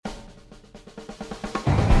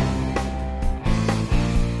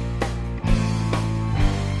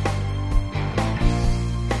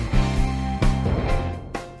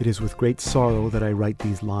It is with great sorrow that I write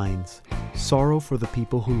these lines. Sorrow for the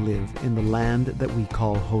people who live in the land that we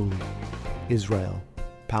call holy, Israel,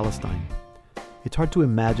 Palestine. It's hard to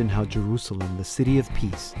imagine how Jerusalem, the city of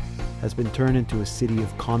peace, has been turned into a city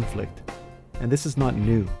of conflict. And this is not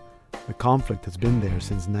new. The conflict has been there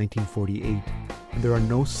since 1948, and there are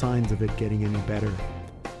no signs of it getting any better.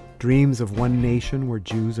 Dreams of one nation where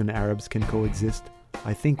Jews and Arabs can coexist,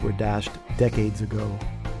 I think, were dashed decades ago.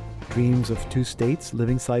 Dreams of two states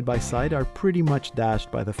living side by side are pretty much dashed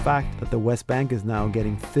by the fact that the West Bank is now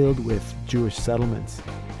getting filled with Jewish settlements.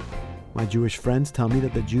 My Jewish friends tell me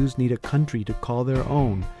that the Jews need a country to call their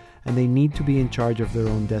own, and they need to be in charge of their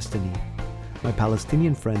own destiny. My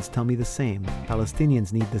Palestinian friends tell me the same.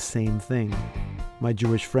 Palestinians need the same thing. My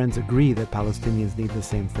Jewish friends agree that Palestinians need the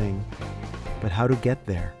same thing. But how to get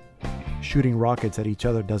there? Shooting rockets at each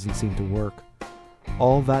other doesn't seem to work.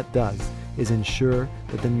 All that does is ensure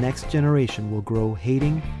that the next generation will grow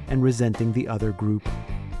hating and resenting the other group.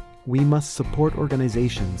 We must support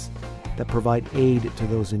organizations that provide aid to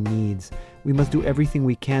those in need. We must do everything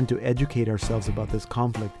we can to educate ourselves about this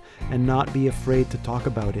conflict and not be afraid to talk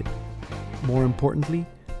about it. More importantly,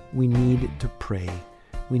 we need to pray.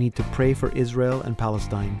 We need to pray for Israel and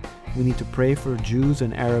Palestine. We need to pray for Jews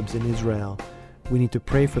and Arabs in Israel. We need to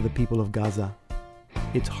pray for the people of Gaza.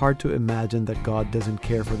 It's hard to imagine that God doesn't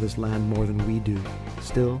care for this land more than we do.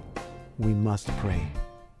 Still, we must pray.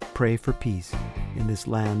 Pray for peace in this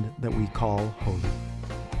land that we call holy.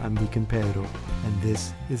 I'm Deacon Pedro, and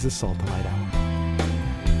this is the Salt and Light Hour.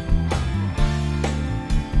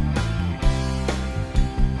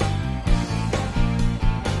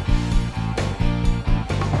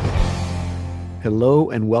 Hello,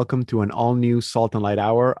 and welcome to an all-new Salt and Light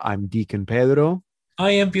Hour. I'm Deacon Pedro.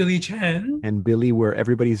 I am Billy Chen. And Billy, where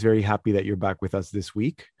everybody's very happy that you're back with us this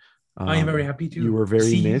week. I am very happy to. You were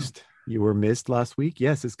very missed. You were missed last week.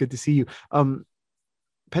 Yes, it's good to see you.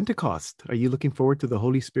 Pentecost. Are you looking forward to the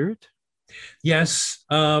Holy Spirit? Yes.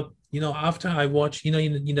 After I watched, in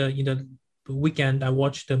the weekend, I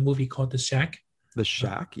watched a movie called The Shack. The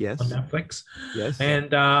Shack, yes. On Netflix. Yes.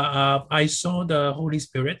 And I saw the Holy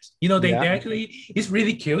Spirit. They actually, it's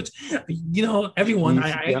really cute. Everyone, I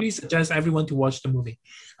actually suggest everyone to watch the movie.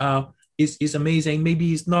 It's amazing.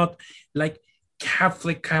 Maybe it's not like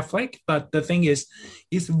Catholic, but the thing is,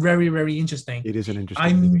 it's very, very interesting. It is an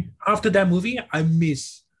interesting movie. After that movie, I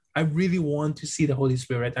really want to see the Holy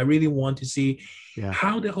Spirit. I really want to see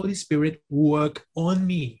how the Holy Spirit work on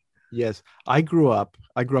me. Yes, I grew up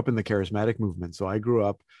in the charismatic movement. So I grew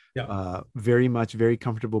up very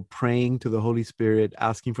comfortable praying to the Holy Spirit,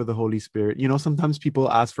 asking for the Holy Spirit. Sometimes people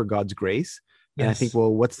ask for God's grace. And I think,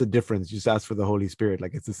 well, what's the difference? Just ask for the Holy Spirit.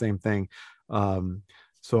 Like, it's the same thing.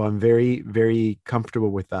 So I'm very, very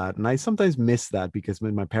comfortable with that. And I sometimes miss that because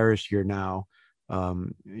in my parish here now,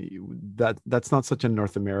 that's not such a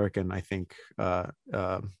North American, I think,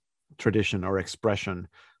 tradition or expression.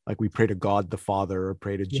 Like, we pray to God the Father or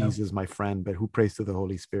pray to Jesus, my friend, but who prays to the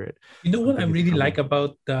Holy Spirit? You know what I really like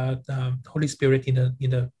about the Holy Spirit in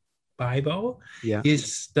the Bible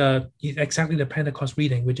is exactly the Pentecost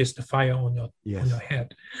reading, which is the fire on your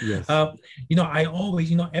head. Yes. I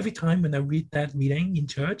always, every time when I read that reading in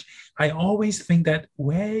church, I always think that,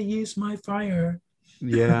 where is my fire?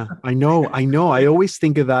 Yeah, I know. I always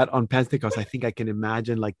think of that on Pentecost. I think I can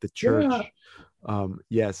imagine like the church.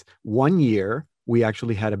 Yes. One year, we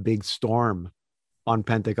actually had a big storm on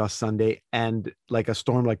Pentecost Sunday, and like a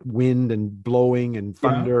storm, like wind and blowing and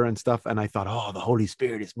thunder and stuff. And I thought, oh, the Holy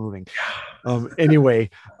Spirit is moving. Anyway,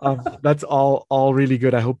 that's all really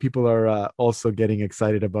good. I hope people are also getting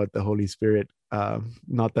excited about the Holy Spirit.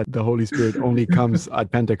 Not that the Holy Spirit only comes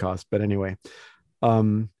at Pentecost, but anyway.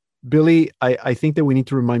 Billy, I think that we need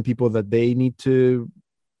to remind people that they need to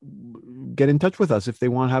get in touch with us if they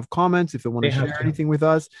want to have comments, if they want to share anything with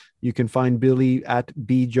us. You can find Billy at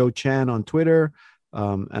bjoechan on Twitter,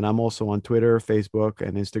 and I'm also on Twitter, Facebook,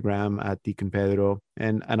 and Instagram at Deacon Pedro.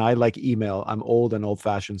 And I like email. I'm old and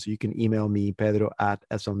old-fashioned, so you can email me,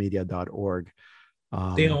 pedro@slmedia.org.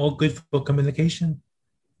 They are all good for communication.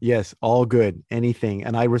 Yes, all good. Anything,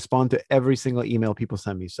 and I respond to every single email people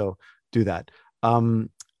send me. So do that.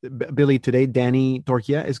 Billy, today Danny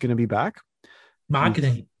Torquia is going to be back.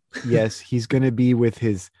 Marketing. Yes, he's going to be with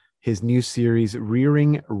his new series,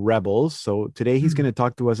 Rearing Rebels. So today he's going to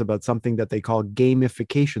talk to us about something that they call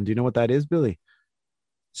gamification. Do you know what that is, Billy?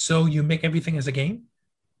 So you make everything as a game?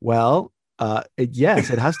 Well, yes,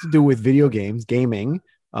 it has to do with video games, gaming.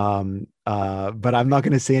 But I'm not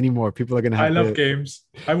going to say anymore. People are going to have I love games.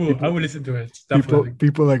 I will listen to it. Definitely.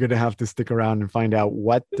 People are going to have to stick around and find out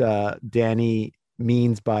what Danny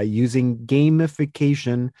means by using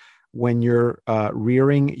gamification when you're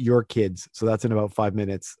rearing your kids. So that's in about 5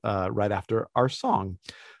 minutes right after our song.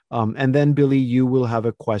 And then, Billy, you will have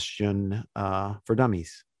a question for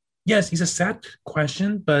dummies. Yes, it's a sad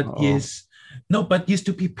question, but is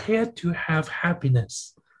to prepare to have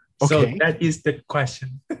happiness. So that is the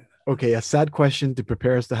question. Okay, a sad question to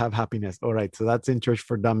prepare us to have happiness. All right, so that's in Church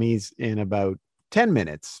for Dummies in about 10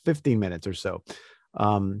 minutes, 15 minutes or so.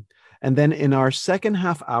 And then in our second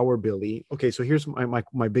half hour, Billy, okay, so here's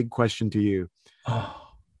my big question to you.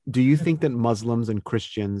 Do you think that Muslims and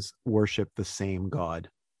Christians worship the same God?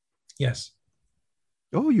 Yes.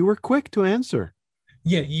 Oh, you were quick to answer.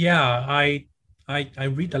 Yeah. I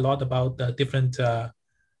read a lot about the different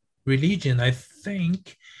religion. I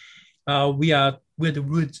think we're the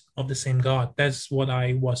roots of the same God. That's what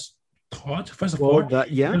I was taught. First of all, that's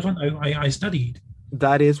what I studied.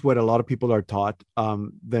 That is what a lot of people are taught.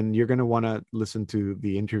 Then you're going to want to listen to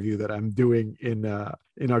the interview that I'm doing in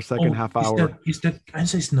our second half hour. Is the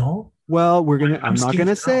answer is no? Well, I'm not going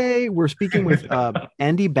to say. We're speaking with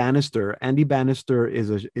Andy Bannister. Andy Bannister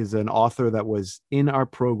is an author that was in our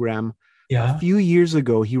program a few years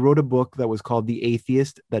ago. He wrote a book that was called The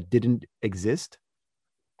Atheist That Didn't Exist,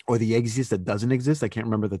 or The Atheist That Doesn't Exist. I can't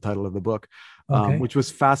remember the title of the book, which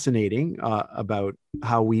was fascinating about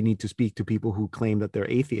how we need to speak to people who claim that they're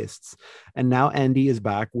atheists. And now Andy is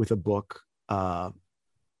back with a book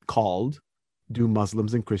called Do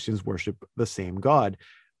Muslims and Christians Worship the Same God?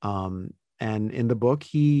 And in the book,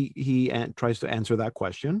 he tries to answer that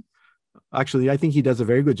question. Actually, I think he does a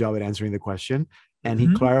very good job at answering the question. And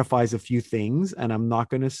he clarifies a few things, and I'm not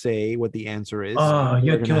going to say what the answer is.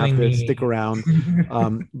 You're going to have to stick around,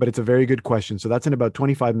 but it's a very good question. So that's in about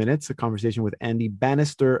 25 minutes, a conversation with Andy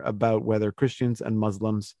Bannister about whether Christians and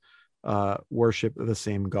Muslims worship the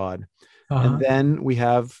same God. And then we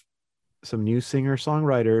have some new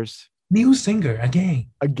singer-songwriters. New singer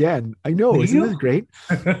again. I know. Isn't this great?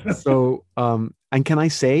 So, and can I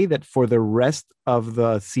say that for the rest of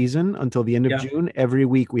the season until the end of June, every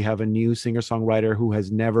week we have a new singer-songwriter who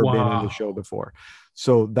has never been on the show before.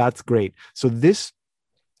 So that's great. So this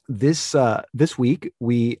week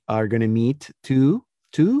we are going to meet two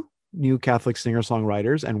new Catholic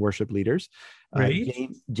singer-songwriters and worship leaders,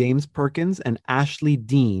 James Perkins and Ashley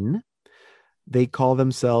Dean. They call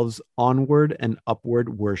themselves Onward and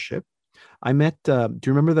Upward Worship. I met, do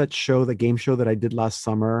you remember that show, the game show that I did last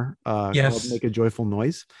summer called Make a Joyful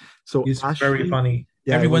Noise? So it's very funny.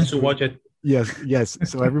 Yeah, everyone should watch it. Yes.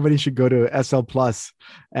 So everybody should go to SL Plus.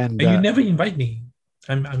 And you never invite me.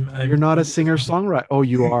 You're not a singer-songwriter. Oh,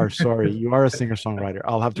 you are. Sorry. You are a singer-songwriter.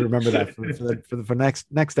 I'll have to remember that for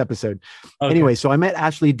next episode. Okay. Anyway, so I met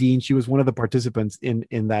Ashley Dean. She was one of the participants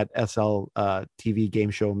in that SL TV game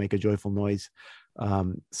show, Make a Joyful Noise.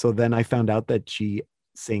 So then I found out that she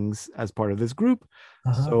sings as part of this group.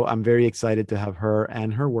 So I'm very excited to have her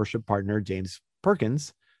and her worship partner, James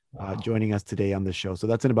Perkins, joining us today on the show. So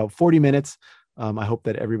that's in about 40 minutes. I hope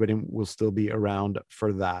that everybody will still be around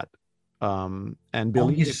for that. And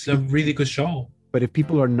Billy, it's a really good show. But if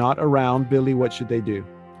people are not around, Billy, what should they do?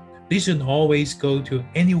 They should always go to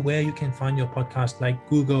anywhere you can find your podcast, like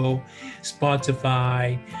Google,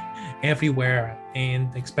 Spotify, everywhere,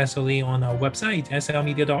 and especially on our website,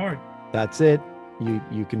 slmedia.org. That's it.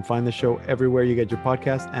 You can find the show everywhere you get your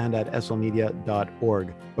podcast and at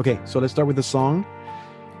slmedia.org. Okay, so let's start with the song.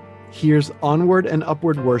 Here's Onward and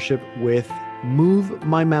Upward Worship with Move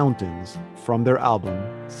My Mountains from their album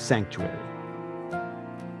Sanctuary.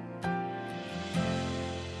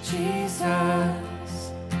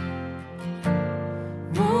 Jesus,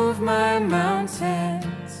 move my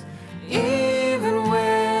mountains, even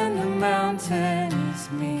when the mountain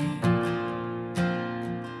is me.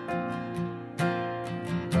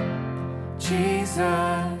 Jesus,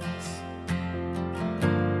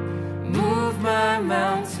 move my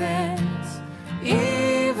mountains,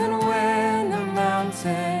 even when the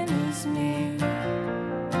mountain is me.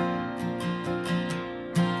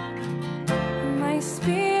 My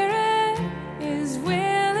spirit is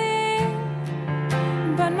willing,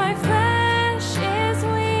 but my flesh is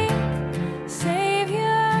weak.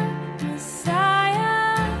 Savior,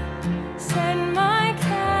 Messiah, set my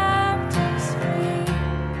captives free.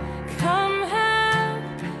 Come have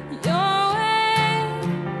your way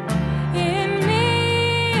in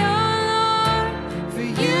me, oh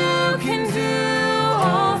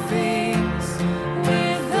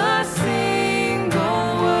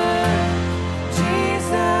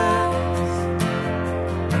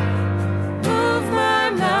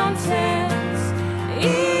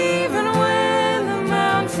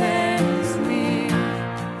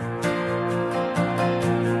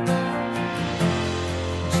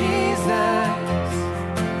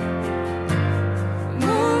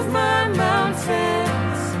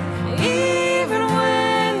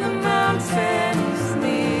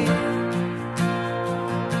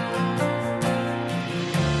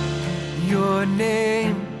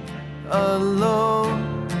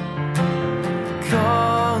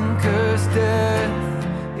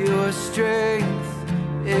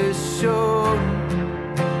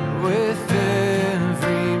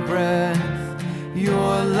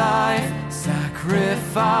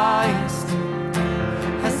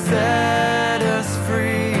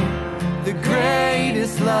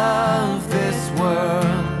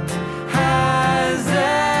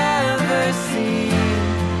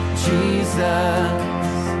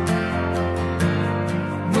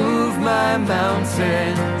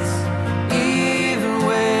mountains, even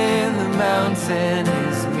when the mountain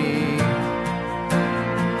is me.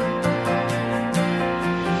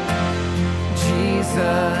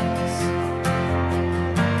 Jesus,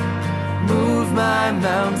 move my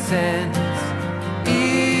mountains,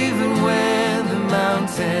 even when the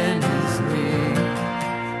mountain is me.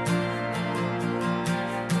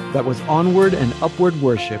 That was Onward and Upward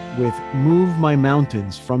Worship with Move My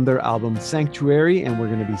Mountains from their album Sanctuary. And we're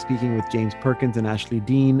going to be speaking with James Perkins and Ashley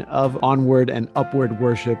Dean of Onward and Upward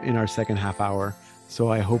Worship in our second half hour.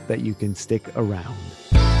 So I hope that you can stick around.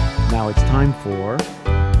 Now it's time for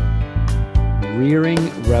Rearing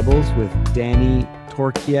Rebels with Danny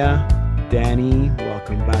Torchia. Danny,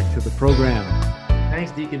 welcome back to the program.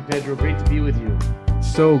 Thanks, Deacon Pedro. Great to be with you.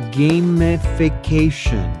 So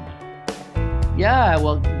gamification. Yeah,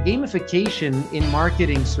 well, gamification in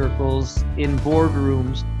marketing circles, in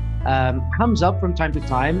boardrooms, comes up from time to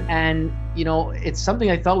time. And, you know, it's something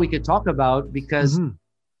I thought we could talk about because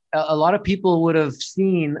a lot of people would have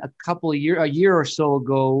seen a year or so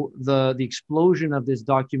ago, the explosion of this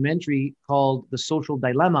documentary called The Social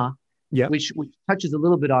Dilemma, which touches a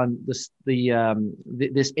little bit on this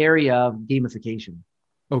area of gamification.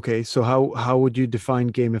 Okay, so how would you define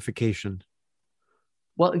gamification?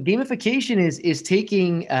 Well, gamification is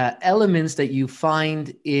taking elements that you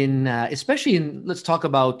find in, especially in, let's talk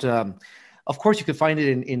about, of course, you could find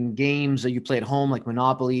it in games that you play at home, like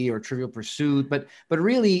Monopoly or Trivial Pursuit, but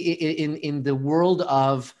really in the world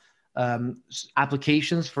of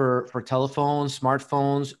applications for telephones,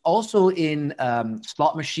 smartphones, also in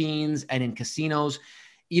slot machines and in casinos.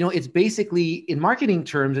 You know, it's basically, in marketing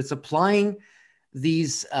terms, it's applying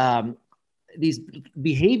these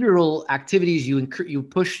behavioral activities you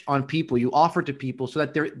push on people, you offer to people so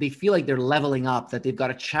that they feel like they're leveling up, that they've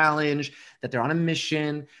got a challenge, that they're on a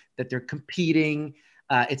mission, that they're competing.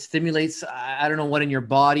 It stimulates, I don't know what in your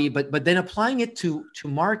body, but then applying it to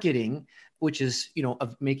marketing, which is, you know,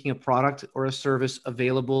 of making a product or a service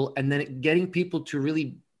available, and then getting people to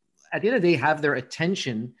really, at the end of the day, have their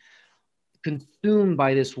attention consumed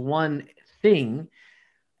by this one thing.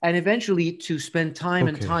 And eventually to spend time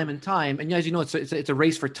and time and time. And as you know, it's a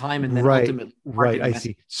race for time and then ultimately. Right, I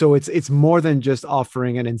see. So it's more than just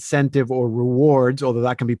offering an incentive or rewards, although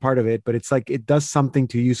that can be part of it, but it's like it does something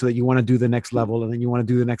to you so that you want to do the next level, and then you want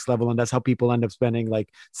to do the next level. And that's how people end up spending like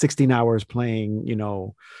 16 hours playing,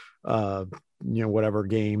 whatever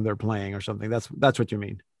game they're playing or something. That's what you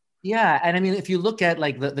mean. Yeah. And I mean, if you look at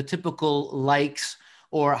like the typical likes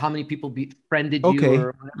or how many people befriended you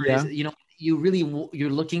or whatever it is, you know, you're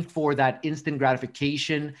looking for that instant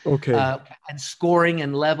gratification, and scoring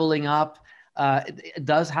and leveling up. It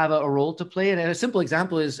does have a role to play. And a simple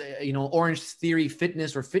example is, Orange Theory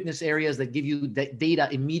Fitness or fitness areas that give you data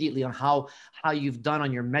immediately on how you've done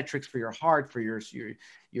on your metrics for your heart, for your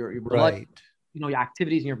blood, your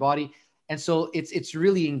activities in your body. And so it's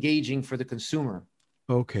really engaging for the consumer.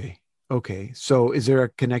 Okay. So is there a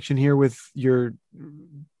connection here with your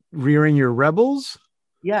rearing your rebels?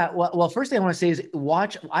 Yeah. Well, first thing I want to say is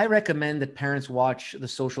I recommend that parents watch The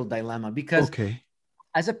Social Dilemma because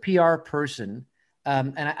as a PR person,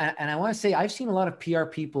 and I want to say, I've seen a lot of PR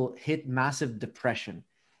people hit massive depression,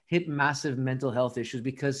 hit massive mental health issues,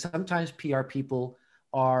 because sometimes PR people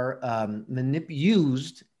are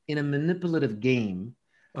used in a manipulative game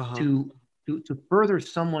to further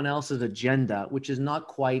someone else's agenda, which is not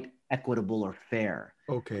quite equitable or fair.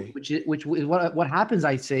 Which is what happens,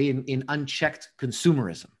 I say, in unchecked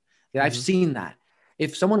consumerism. Yeah, I've seen that.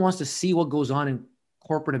 If someone wants to see what goes on in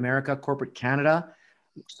corporate America, corporate Canada,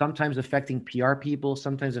 sometimes affecting PR people,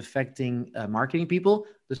 sometimes affecting marketing people,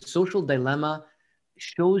 The Social Dilemma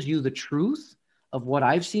shows you the truth of what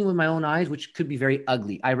I've seen with my own eyes, which could be very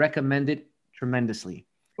ugly. I recommend it tremendously.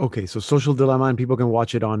 Okay, so Social Dilemma, and people can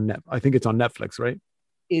watch it I think it's on Netflix, right?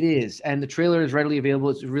 It is. And the trailer is readily available.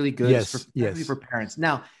 It's really good. Yes, for parents.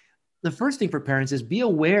 Now, the first thing for parents is be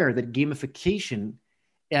aware that gamification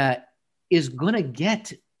is going to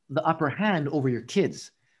get the upper hand over your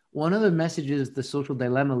kids. One of the messages The Social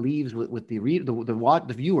Dilemma leaves with the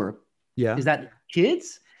viewer is that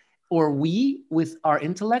kids, or we with our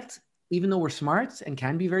intellect, even though we're smart and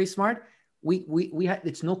can be very smart,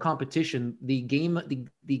 it's no competition. The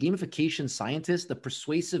gamification scientists, the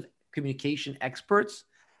persuasive communication experts,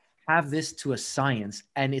 have this to a science,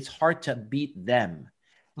 and it's hard to beat them.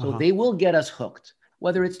 So they will get us hooked,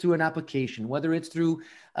 whether it's through an application, whether it's through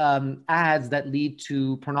ads that lead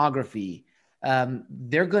to pornography.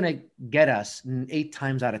 They're going to get us 8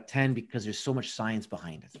 times out of 10 because there's so much science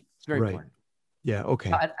behind it. It's very important. Yeah.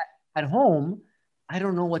 Okay. At home, I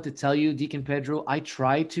don't know what to tell you, Deacon Pedro. I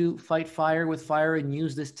try to fight fire with fire and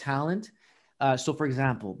use this talent. So for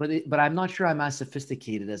example, but I'm not sure I'm as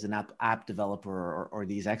sophisticated as an app developer or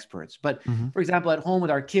these experts. But for example, at home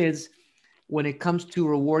with our kids, when it comes to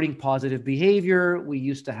rewarding positive behavior, we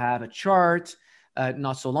used to have a chart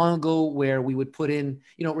not so long ago where we would put in,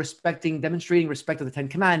 demonstrating respect of the 10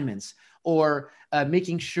 Commandments, or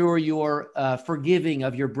making sure you're forgiving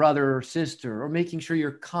of your brother or sister, or making sure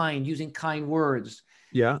you're kind, using kind words.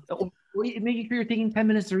 Yeah. Or making sure you're taking 10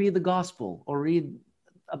 minutes to read the gospel or read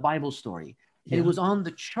a Bible story. Yeah. And it was on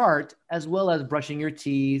the chart, as well as brushing your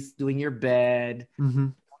teeth, doing your bed,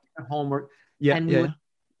 homework. Yeah. And we would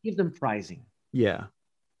give them prizing. Yeah.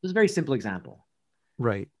 It was a very simple example.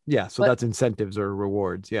 Right. Yeah. So that's incentives or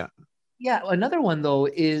rewards. Yeah. Yeah. Another one, though,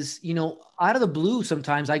 is, out of the blue,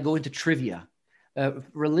 sometimes I go into trivia,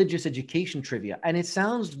 religious education trivia. And it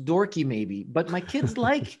sounds dorky maybe, but my kids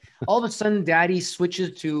all of a sudden, daddy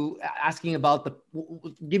switches to asking about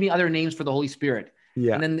give me other names for the Holy Spirit.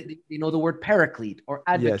 Yeah. And then, the word paraclete or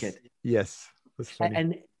advocate. Yes. That's funny.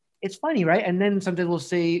 And it's funny, right? And then sometimes we'll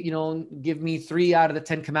say, give me 3 out of the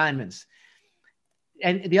 10 Commandments.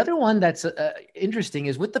 And the other one that's interesting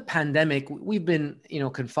is with the pandemic, we've been,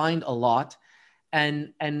 confined a lot.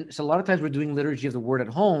 And so a lot of times we're doing liturgy of the word at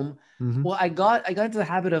home. Well, I got into the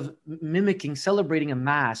habit of celebrating a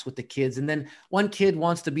mass with the kids. And then one kid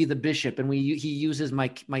wants to be the bishop, and he uses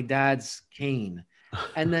my dad's cane.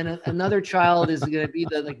 And then another child is going to be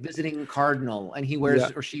the visiting cardinal, and he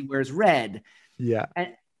wears or she wears red. Yeah.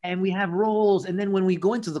 And we have roles. And then when we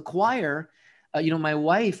go into the choir, my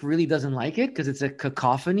wife really doesn't like it because it's a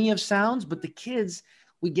cacophony of sounds, but the kids,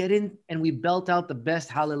 we get in and we belt out the best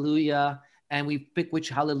hallelujah, and we pick which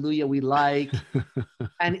hallelujah we like.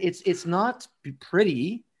 And it's not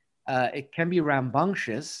pretty. It can be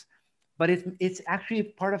rambunctious, but it's actually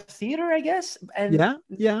part of theater, I guess. And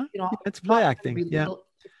it's play acting.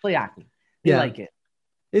 It's play acting. They like it.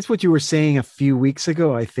 It's what you were saying a few weeks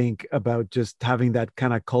ago, I think, about just having that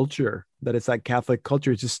kind of culture, that it's that Catholic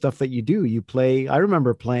culture. It's just stuff that you do. You play. I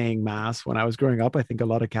remember playing Mass when I was growing up. I think a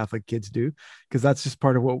lot of Catholic kids do, because that's just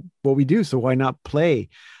part of what we do. So why not play?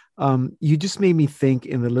 You just made me think,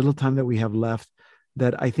 in the little time that we have left,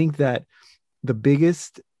 that I think that the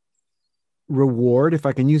biggest reward, if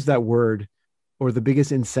I can use that word, or the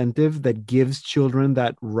biggest incentive that gives children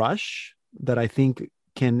that rush that I think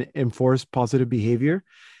can enforce positive behavior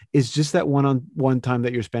is just that one-on-one time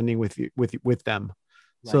that you're spending with them.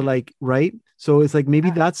 Right. So right. So it's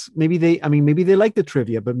maybe they like the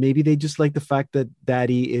trivia, but maybe they just like the fact that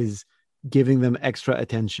daddy is giving them extra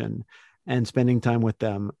attention and spending time with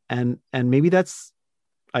them. And maybe that's,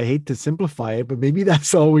 I hate to simplify it, but maybe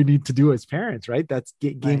that's all we need to do as parents, right? That's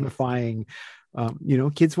gamifying.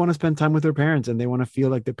 Kids want to spend time with their parents, and they want to feel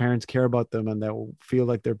like their parents care about them, and they'll feel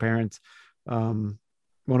like their parents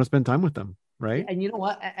want to spend time with them, right? And you know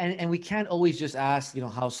what? And we can't always just ask,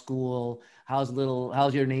 how's school, how's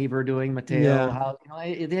your neighbor doing, Mateo? Yeah. How,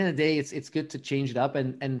 at the end of the day, it's good to change it up.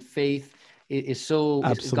 And faith is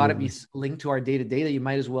it's got to be linked to our day to day, that you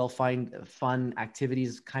might as well find fun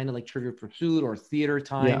activities, kind of like Trivial Pursuit or theater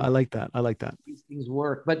time. Yeah, I like that. These things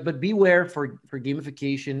work, but beware for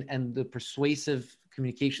gamification and the persuasive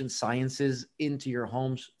communication sciences into your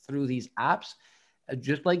homes through these apps.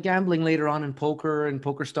 Just like gambling later on in poker and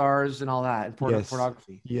Poker Stars and all that, and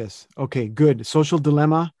pornography. Yes. Okay, good. Social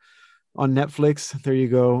Dilemma on Netflix. There you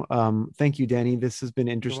go. Thank you, Danny. This has been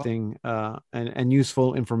interesting and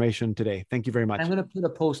useful information today. Thank you very much. I'm going to put a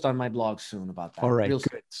post on my blog soon about that. All right,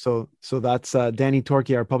 good. So that's Danny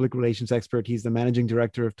Torkia, our public relations expert. He's the managing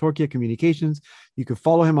director of Torkia Communications. You can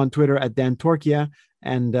follow him on Twitter at Dan Torkia,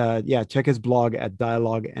 and check his blog at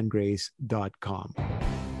dialogueandgrace.com.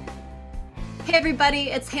 Hey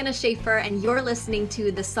everybody, it's Hannah Schaefer, and you're listening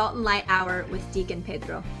to the Salt and Light Hour with Deacon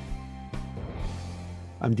Pedro.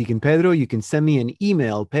 I'm Deacon Pedro. You can send me an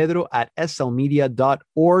email,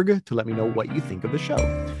 pedro@slmedia.org, to let me know what you think of the show.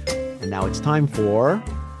 And now it's time for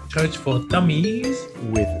Church for Dummies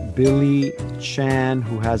with Billy Chan,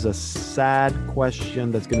 who has a sad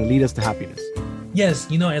question that's going to lead us to happiness.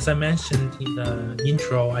 Yes, as I mentioned in the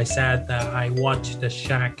intro, I said that I watched The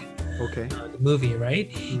Shack. Okay. The movie, right?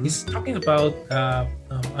 Mm-hmm. It's talking about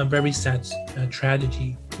a very sad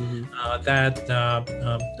tragedy that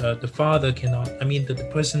the father cannot. The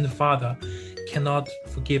person, the father, cannot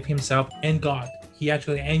forgive himself and God. He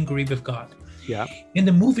actually angry with God. Yeah. In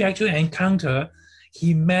the movie, actually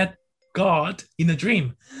he met God in a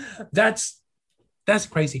dream. That's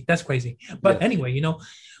crazy. That's crazy. But anyway,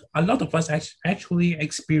 a lot of us actually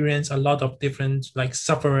experience a lot of different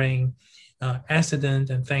suffering. Accident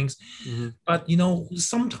and things, but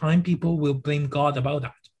sometimes people will blame God about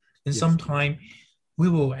that, and sometimes we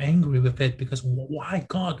were angry with it because why,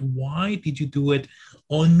 God, why did you do it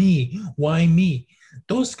on me? Why me?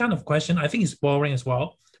 Those kind of questions, I think, is boring as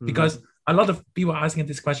well, because a lot of people are asking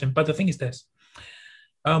this question. But the thing is this: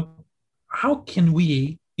 how can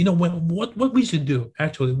we, what we should do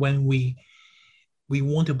actually when we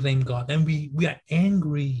want to blame God and we are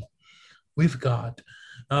angry with God?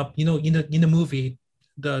 In the movie,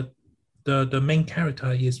 the main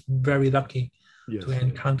character is very lucky to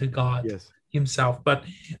encounter God himself, but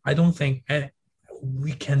I don't think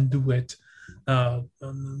we can do it.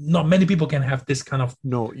 Not many people can have this kind of.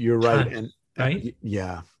 No, you're right, chance, right?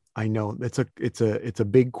 Yeah, I know it's a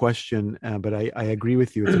big question, but I agree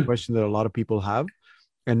with you. It's a question that a lot of people have,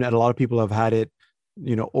 and a lot of people have had it.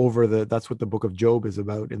 That's what the book of Job is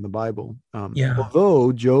about in the Bible.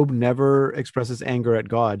 Although Job never expresses anger at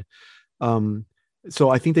God. So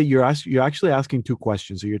I think that you're actually asking two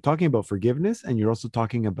questions. So you're talking about forgiveness, and you're also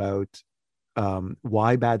talking about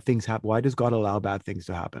why bad things happen. Why does God allow bad things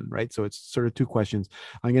to happen? Right. So it's sort of two questions.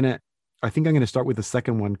 I think I'm going to start with the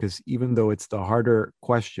second one, because even though it's the harder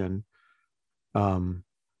question,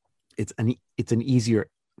 it's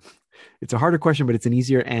a harder question, but it's an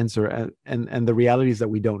easier answer. And the reality is that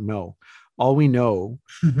we don't know. All we know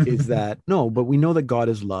is that but we know that God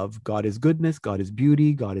is love, God is goodness, God is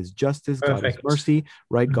beauty, God is justice, perfect. God is mercy,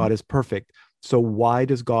 right? God is perfect. So why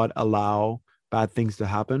does God allow bad things to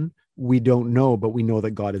happen? We don't know, but we know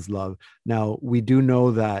that God is love. Now, we do know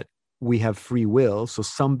that we have free will. So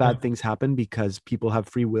some bad things happen because people have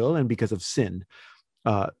free will and because of sin.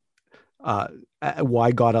 Why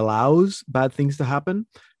God allows bad things to happen?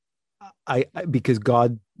 Because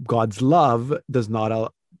God's love does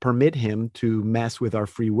not permit him to mess with our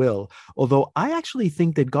free will. Although I actually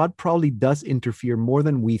think that God probably does interfere more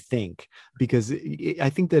than we think, because I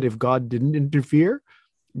think that if God didn't interfere,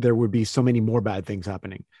 there would be so many more bad things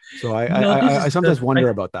happening. So I sometimes wonder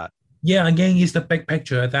about that. Yeah, again, it's the big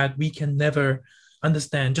picture that we can never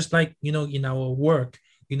understand. Just like, in our work,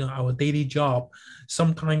 our daily job,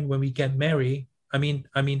 sometimes when we get married,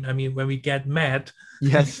 when we get mad.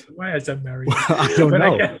 Yes. Why is that married? I don't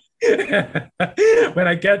know. When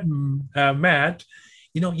I get mad,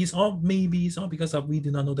 it's all because of we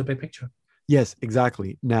do not know the big picture. Yes,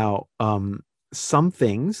 exactly. Now, some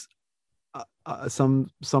things, some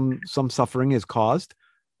suffering is caused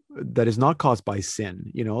that is not caused by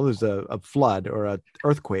sin. There's a flood or an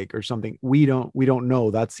earthquake or something. We don't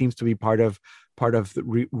know. That seems to be part of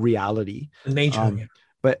the reality. Nature.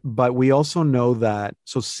 But we also know that,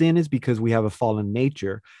 so sin is because we have a fallen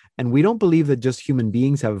nature, and we don't believe that just human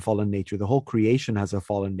beings have a fallen nature. The whole creation has a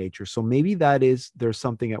fallen nature. So maybe there's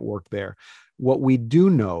something at work there. What we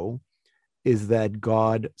do know is that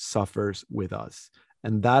God suffers with us.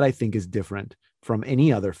 And that, I think, is different from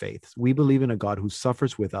any other faiths. We believe in a God who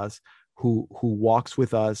suffers with us, who walks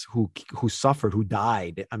with us, who suffered, who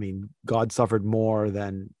died. I mean, God suffered more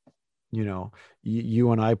than,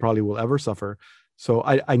 you and I probably will ever suffer. So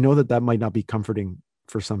I know that might not be comforting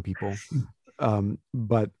for some people,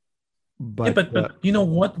 but what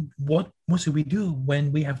should we do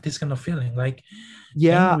when we have this kind of feeling? Like,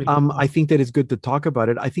 I think that it's good to talk about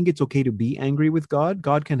it. I think it's okay to be angry with God.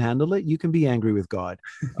 God can handle it. You can be angry with God.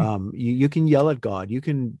 You can yell at God. You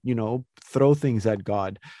can, throw things at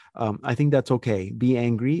God. I think that's okay. Be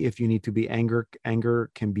angry if you need to be.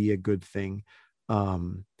 Anger can be a good thing.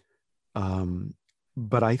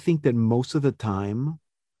 But I think that most of the time,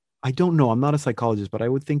 I don't know, I'm not a psychologist, but I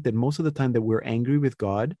would think that most of the time that we're angry with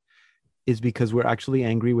God is because we're actually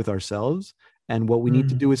angry with ourselves. And what we need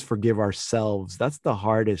to do is forgive ourselves. That's the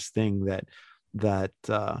hardest thing that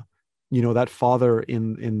father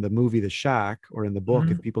in the movie, The Shack, or in the book,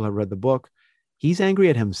 if people have read the book, he's angry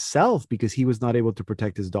at himself because he was not able to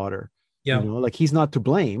protect his daughter. Yeah. He's not to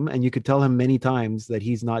blame. And you could tell him many times that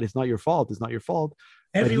it's not your fault. It's not your fault.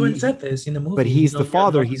 Everyone said this in the movie. But he's the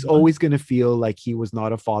father. He's always going to feel like he was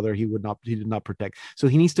not a father. He did not protect. So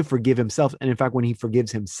he needs to forgive himself. And in fact, when he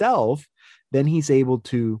forgives himself, then he's able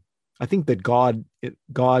to, I think that God,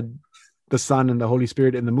 the Son and the Holy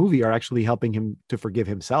Spirit in the movie are actually helping him to forgive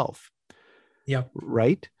himself. Yeah.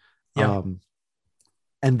 Right. Yeah.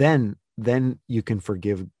 And then you can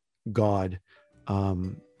forgive God.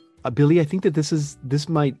 Billy, I think that this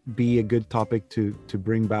might be a good topic to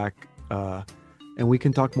bring back, and we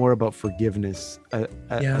can talk more about forgiveness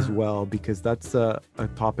as well, because that's a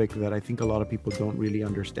topic that I think a lot of people don't really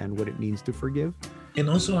understand what it means to forgive. And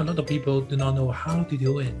also a lot of people do not know how to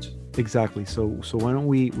do it. Exactly. So why don't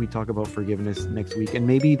we talk about forgiveness next week? And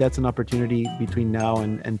maybe that's an opportunity between now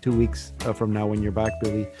and 2 weeks from now when you're back,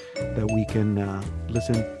 Billy, that we can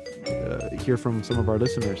hear from some of our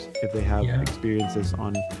listeners if they have experiences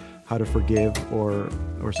on how to forgive or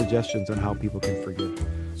suggestions on how people can forgive.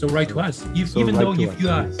 So write to us. Even though if you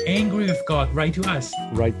are angry with God, write to us.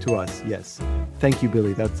 Write to us, yes. Thank you,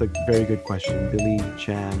 Billy. That's a very good question. Billy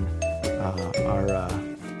Chan, our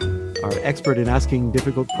expert in asking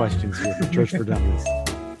difficult questions here for Church for Dummies.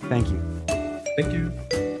 Thank you. Thank you.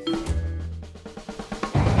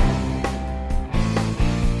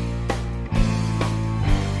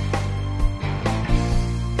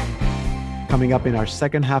 Coming up in our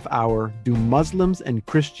second half hour, do Muslims and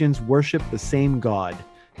Christians worship the same God?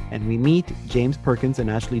 And we meet James Perkins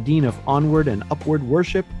and Ashley Dean of Onward and Upward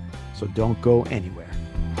Worship, so don't go anywhere.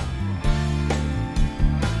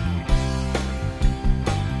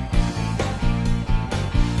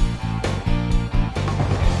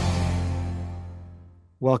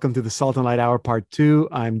 Welcome to the Salt and Light Hour Part 2.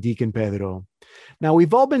 I'm Deacon Pedro. Now,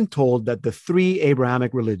 we've all been told that the three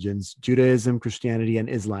Abrahamic religions, Judaism, Christianity, and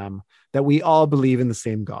Islam, that we all believe in the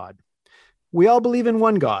same God. We all believe in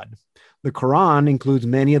one God. The Quran includes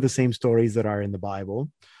many of the same stories that are in the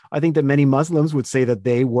Bible. I think that many Muslims would say that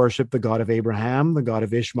they worship the God of Abraham, the God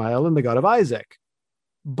of Ishmael, and the God of Isaac.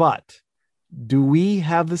 But do we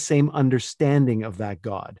have the same understanding of that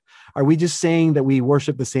God? Are we just saying that we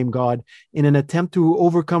worship the same God in an attempt to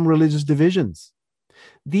overcome religious divisions?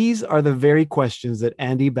 These are the very questions that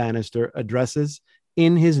Andy Bannister addresses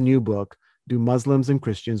in his new book, Do Muslims and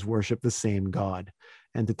Christians Worship the Same God?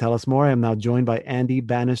 And to tell us more, I am now joined by Andy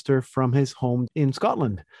Bannister from his home in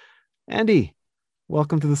Scotland. Andy,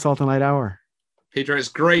 welcome to the Salt and Light Hour. Pedro, it's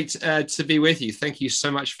great to be with you. Thank you so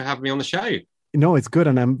much for having me on the show. No, it's good.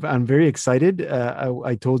 And I'm very excited.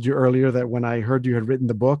 I told you earlier that when I heard you had written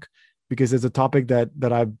the book, because it's a topic that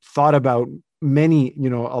I've thought about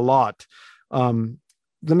a lot.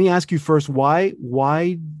 Let me ask you first, why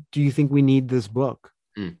do you think we need this book?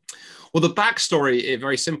 Well, the backstory,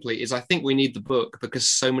 very simply, is I think we need the book because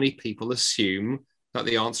so many people assume that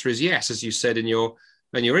the answer is yes, as you said in your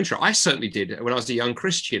intro. I certainly did. When I was a young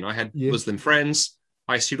Christian, I had Muslim friends.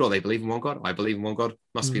 I assumed, they believe in one God. I believe in one God.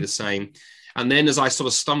 Must be the same. And then as I sort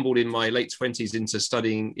of stumbled in my late 20s into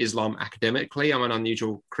studying Islam academically, I'm an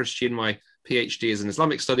unusual Christian. My PhD is in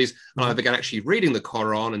Islamic studies. And I began actually reading the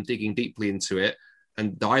Quran and digging deeply into it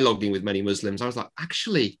and dialoguing with many Muslims. I was like,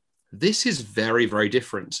 actually, this is very, very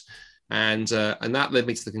different. And that led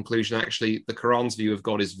me to the conclusion, actually, the Quran's view of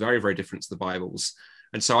God is very, very different to the Bible's.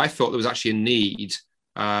 And so I thought there was actually a need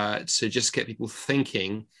to just get people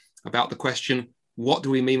thinking about the question, what do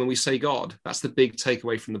we mean when we say God? That's the big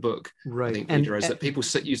takeaway from the book. Right. I think, Peter, is that people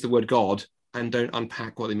use the word God and don't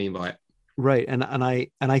unpack what they mean by it. Right. And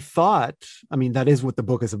I thought, that is what the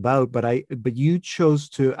book is about, but you chose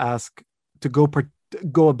to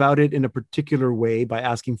go about it in a particular way by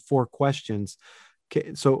asking 4 questions.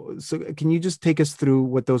 So can you just take us through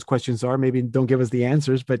what those questions are? Maybe don't give us the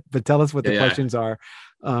answers, but tell us what the questions are,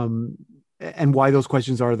 and why those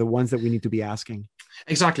questions are the ones that we need to be asking.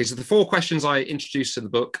 Exactly. So the 4 questions I introduced to the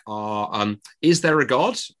book are, is there a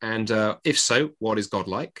God? And if so, what is God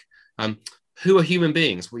like? Who are human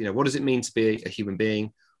beings? What does it mean to be a human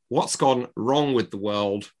being? What's gone wrong with the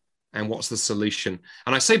world? And what's the solution?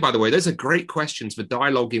 And I say, by the way, those are great questions for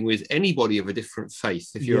dialoguing with anybody of a different faith.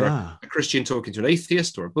 If you're a Christian talking to an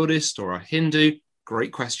atheist or a Buddhist or a Hindu,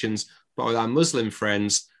 great questions. But with our Muslim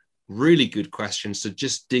friends, really good questions to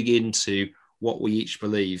just dig into what we each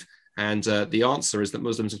believe. And the answer is that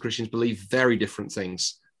Muslims and Christians believe very different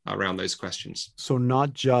things around those questions. So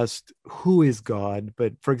not just who is God,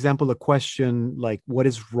 but for example, a question like what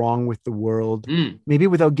is wrong with the world? Maybe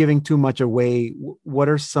without giving too much away, what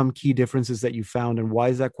are some key differences that you found, and why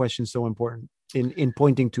is that question so important in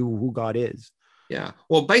pointing to who God is? Yeah,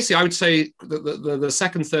 well, basically, I would say the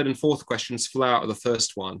second, third, and fourth questions flow out of the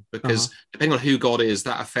first one because depending on who God is,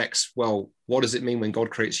 that affects, well, what does it mean when God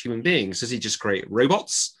creates human beings? Does he just create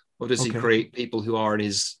robots? Or does he create people who are in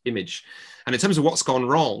his image? And in terms of what's gone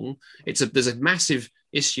wrong, there's a massive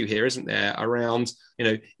issue here, isn't there? Around,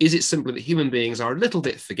 is it simply that human beings are a little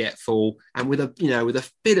bit forgetful, and with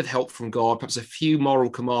a bit of help from God, perhaps a few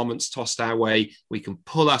moral commandments tossed our way, we can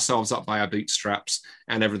pull ourselves up by our bootstraps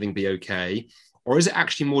and everything be okay? Or is it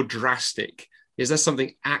actually more drastic? Is there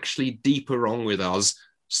something actually deeper wrong with us,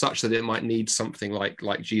 such that it might need something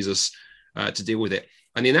like Jesus to deal with it?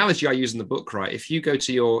 And the analogy I use in the book, right, if you go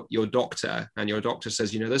to your doctor and your doctor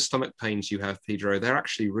says, those stomach pains you have, Pedro, they're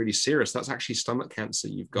actually really serious. That's actually stomach cancer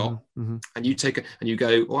you've got. Mm-hmm. And you go,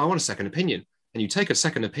 I want a second opinion. And you take a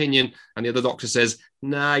second opinion and the other doctor says,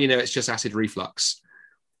 nah, it's just acid reflux.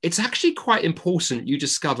 It's actually quite important you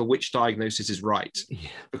discover which diagnosis is right,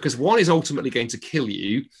 because one is ultimately going to kill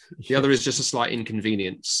you. The other is just a slight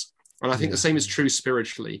inconvenience. And I think the same is true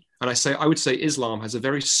spiritually. And I would say Islam has a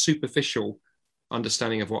very superficial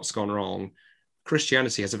understanding of what's gone wrong.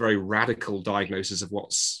 Christianity has a very radical diagnosis of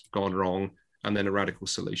what's gone wrong and then a radical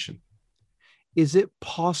solution. Is it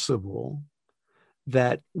possible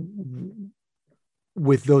that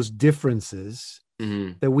with those differences,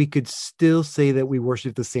 that we could still say that we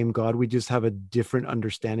worship the same God, we just have a different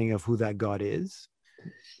understanding of who that God is?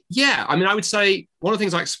 Yeah, I mean, I would say one of the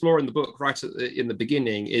things I explore in the book right in the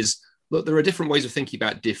beginning is, look, there are different ways of thinking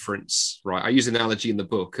about difference, right? I use an analogy in the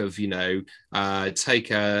book of, take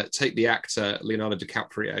the actor Leonardo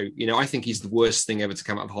DiCaprio. I think he's the worst thing ever to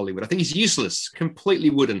come out of Hollywood. I think he's useless, completely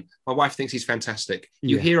wooden. My wife thinks he's fantastic.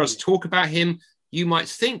 You hear us talk about him, you might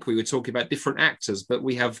think we were talking about different actors, but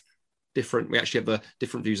we actually have the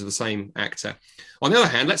different views of the same actor. On the other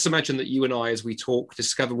hand, let's imagine that you and I, as we talk,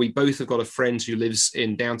 discover we both have got a friend who lives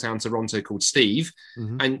in downtown Toronto called Steve,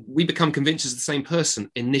 and we become convinced it's the same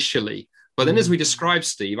person initially. But then as we describe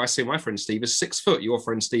Steve, I say my friend Steve is 6 foot, your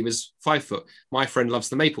friend Steve is 5 foot. My friend loves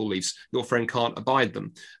the maple leaves, your friend can't abide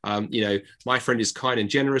them. My friend is kind and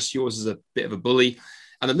generous, yours is a bit of a bully.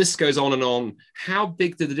 And the list goes on and on. How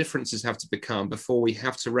big do the differences have to become before we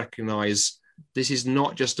have to recognize this is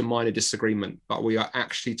not just a minor disagreement, but we are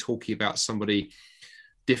actually talking about somebody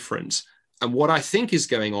different? And what I think is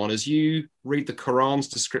going on as you read the Quran's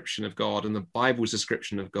description of God and the Bible's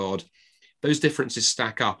description of God, those differences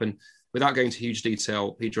stack up. And without going into huge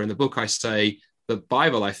detail, Peter, in the book, I say the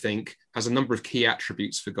Bible, I think, has a number of key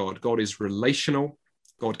attributes for God. God is relational,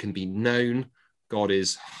 God can be known, God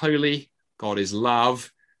is holy, God is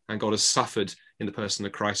love, and God has suffered in the person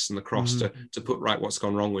of Christ and the cross to put right what's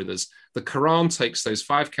gone wrong with us. The Quran takes those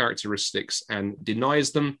 5 characteristics and denies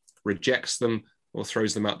them, rejects them, or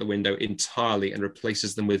throws them out the window entirely and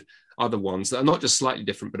replaces them with other ones that are not just slightly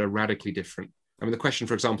different, but are radically different. I mean, the question,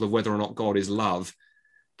 for example, of whether or not God is love,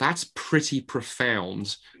 that's pretty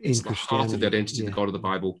profound. It's the heart of the identity of the God of the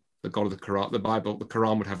Bible, the God of the Quran. The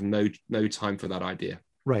Quran would have no time for that idea.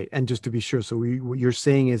 Right. And just to be sure, so what you're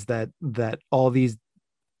saying is that all these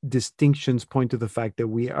distinctions point to the fact that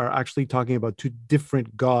we are actually talking about 2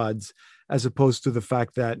 different gods, as opposed to the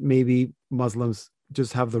fact that maybe Muslims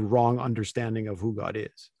just have the wrong understanding of who God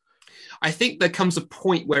is. I think there comes a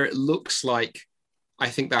point where it looks like, I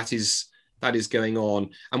think that is going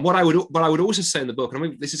on. And what I would also say in the book, and I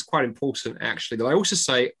mean, this is quite important actually, that I also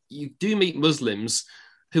say you do meet Muslims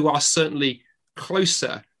who are certainly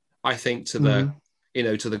closer, I think, to the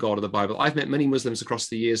to the God of the Bible. I've met many Muslims across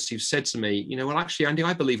the years who've said to me, well, actually, Andy,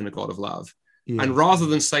 I believe in a God of love. Yeah. And rather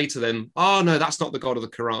than say to them, oh, no, that's not the God of the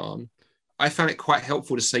Quran, I found it quite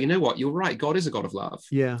helpful to say, you know what, you're right, God is a God of love.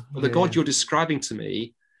 Yeah. But the God you're describing to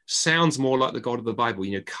me sounds more like the God of the Bible.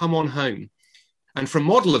 Come on home. And for a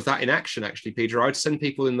model of that in action, actually, Peter, I would send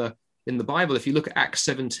people in the Bible, if you look at Acts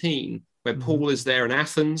 17, where Paul is there in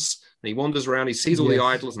Athens, and he wanders around, he sees all the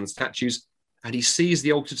idols and the statues, and he sees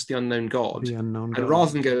the altar to the unknown God. And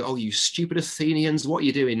rather than go, oh, you stupid Athenians, what are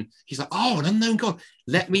you doing? He's like, oh, an unknown God.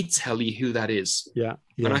 Let me tell you who that is. Yeah.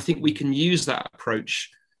 And I think we can use that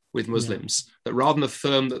approach with Muslims, that rather than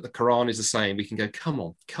affirm that the Quran is the same, we can go, come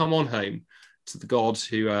on home to the God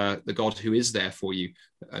who is there for you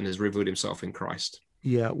and has revealed himself in Christ.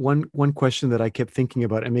 Yeah, one question that I kept thinking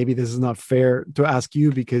about, and maybe this is not fair to ask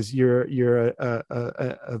you because you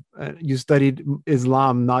studied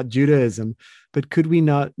Islam, not Judaism, but could we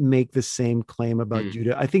not make the same claim about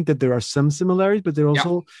Judah? I think that there are some similarities, but there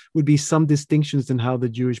also would be some distinctions in how the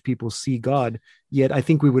Jewish people see God. Yet I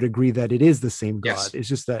think we would agree that it is the same God. Yes. It's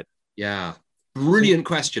just that. Yeah, brilliant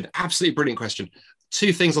question. Absolutely brilliant question.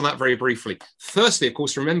 2 things on that very briefly. Firstly, of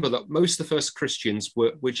course, remember that most of the first Christians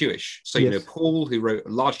were Jewish. So, Paul, who wrote a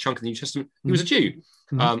large chunk of the New Testament, he was a Jew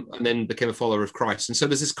and then became a follower of Christ. And so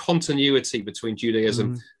there's this continuity between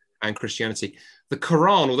Judaism and Christianity. The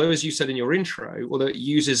Quran, although, as you said in your intro, although it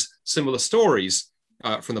uses similar stories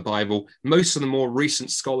from the Bible, most of the more recent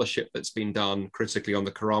scholarship that's been done critically on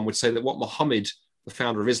the Quran would say that what Muhammad, the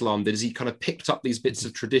founder of Islam, did is he kind of picked up these bits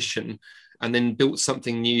of tradition and then built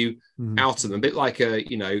something new out of them. A bit like,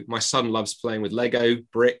 my son loves playing with Lego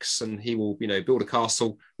bricks, and he will, build a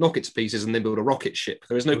castle, knock it to pieces, and then build a rocket ship.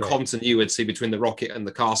 There is no continuity between the rocket and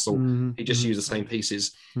the castle. He just used the same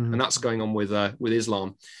pieces. And that's going on with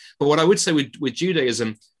Islam. But what I would say with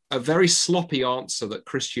Judaism, a very sloppy answer that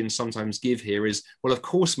Christians sometimes give here is, well, of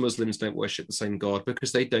course, Muslims don't worship the same God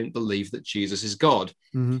because they don't believe that Jesus is God.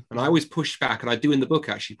 And I always push back, and I do in the book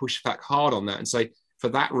actually push back hard on that and say, for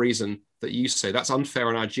that reason that you say, that's unfair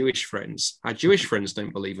on our Jewish friends. Our Jewish friends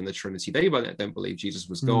don't believe in the Trinity. They don't believe Jesus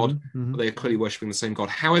was God, but they are clearly worshiping the same God.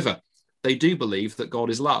 However, they do believe that God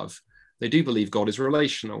is love. They do believe God is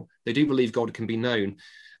relational. They do believe God can be known,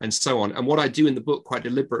 and so on. And what I do in the book quite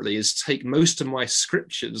deliberately is take most of my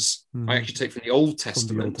scriptures, I actually take from the Old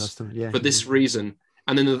Testament, for this reason.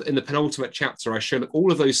 And then in the penultimate chapter, I show that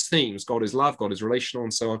all of those themes, God is love, God is relational,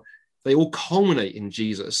 and so on, they all culminate in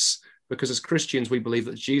Jesus. Because as Christians, we believe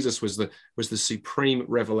that Jesus was the supreme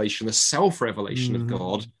revelation, the self-revelation of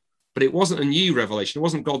God, but it wasn't a new revelation. It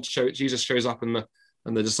wasn't Jesus shows up and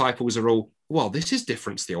the disciples are all, well, this is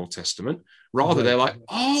different to the Old Testament. Rather, they're like,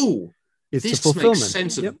 oh, this makes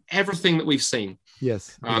sense of everything that we've seen.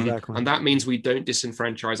 Yes, exactly. And that means we don't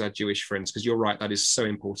disenfranchise our Jewish friends, because you're right, that is so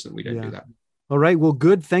important. We don't do that. All right. Well,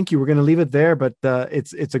 good. Thank you. We're going to leave it there, but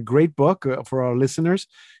it's a great book for our listeners.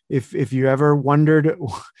 If you ever wondered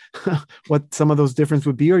what some of those differences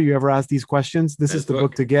would be, or you ever asked these questions, this is the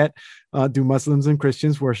book to get. Do Muslims and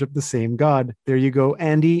Christians worship the same God? There you go.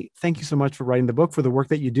 Andy, thank you so much for writing the book, for the work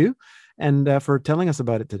that you do, and for telling us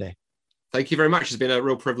about it today. Thank you very much. It's been a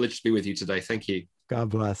real privilege to be with you today. Thank you. God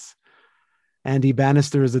bless. Andy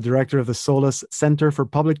Bannister is the director of the Solus Center for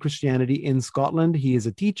Public Christianity in Scotland. He is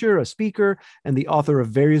a teacher, a speaker, and the author of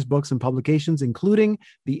various books and publications, including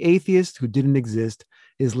The Atheist Who Didn't Exist.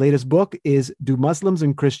 His latest book is Do Muslims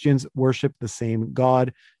and Christians Worship the Same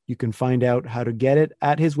God? You can find out how to get it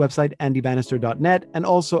at his website, andybannister.net, and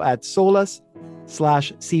also at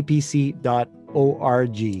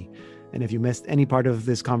solus/cpc.org. And if you missed any part of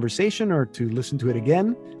this conversation or to listen to it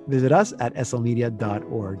again, visit us at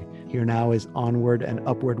slmedia.org. Here now is Onward and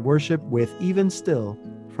Upward Worship with Even Still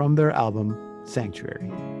from their album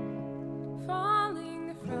Sanctuary.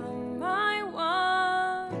 Falling from my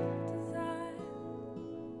one desire,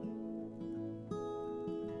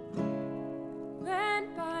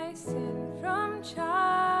 led by sin from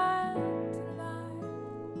child to life,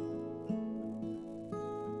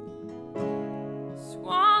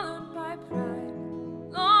 swallowed by pride,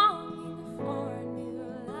 longing for new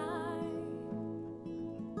life,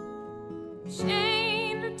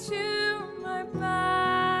 chained to my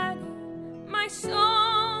body, my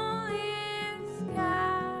soul is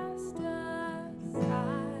cast aside.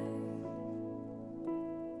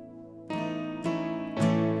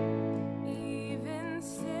 Even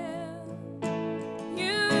still,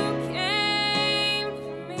 you came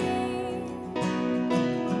for me,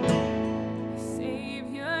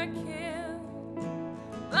 Savior killed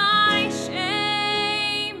by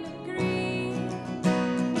shame and grief.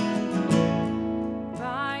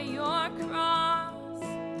 By your cross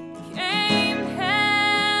came hell.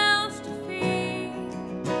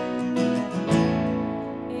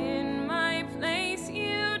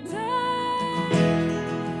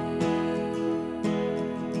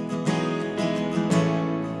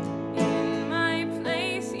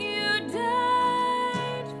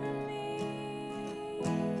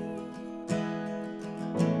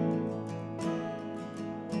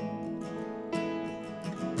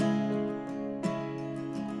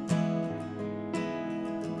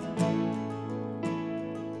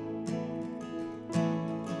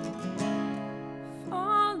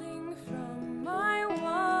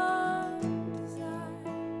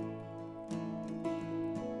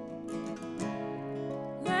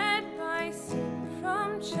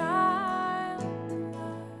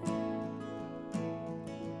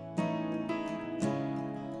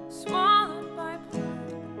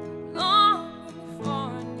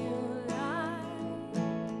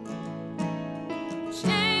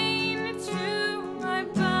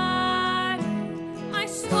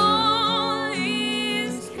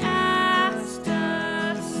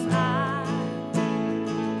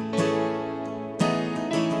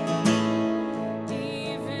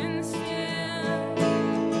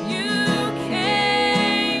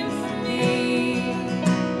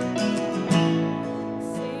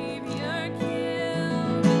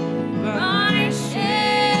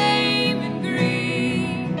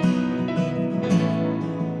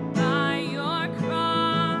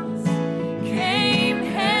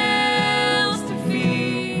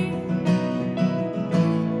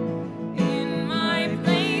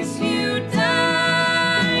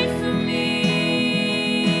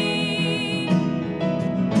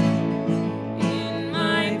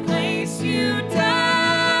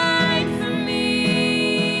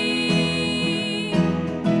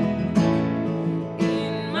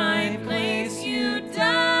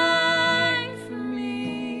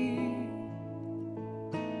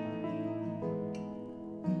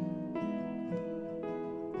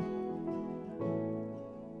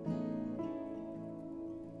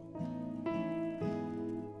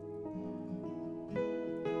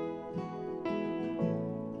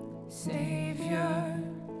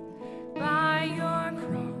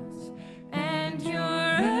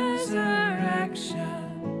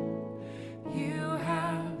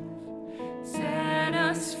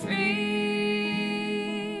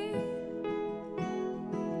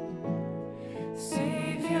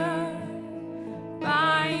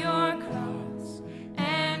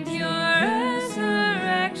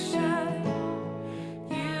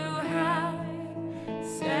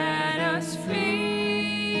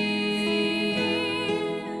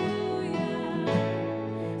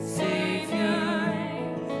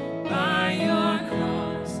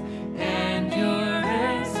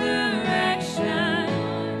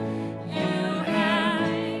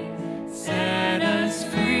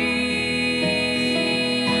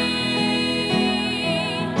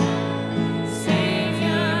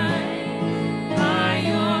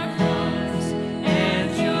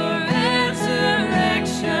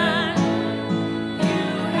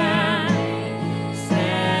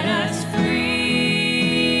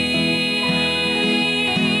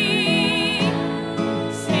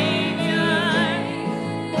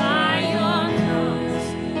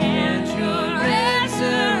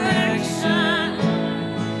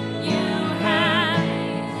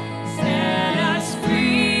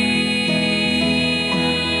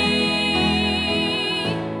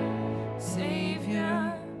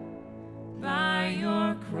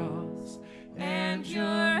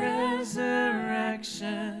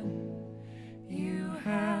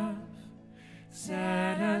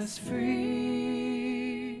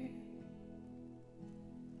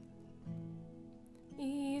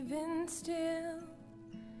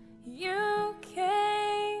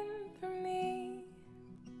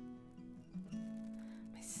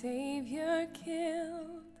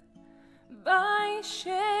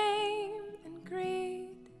 shame and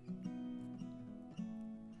greed.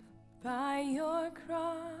 By your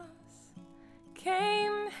cross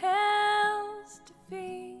came hell's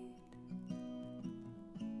defeat.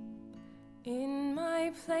 In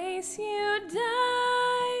my place you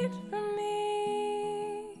died for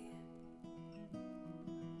me.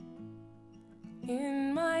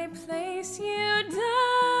 In my place you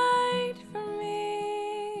died for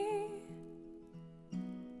me.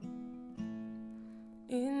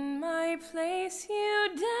 In my place you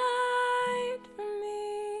died for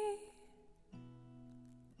me.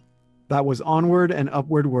 That was Onward and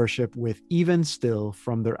Upward Worship with Even Still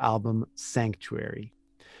from their album Sanctuary.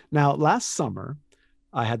 Now, last summer,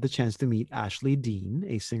 I had the chance to meet Ashley Dean,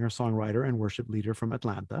 a singer-songwriter and worship leader from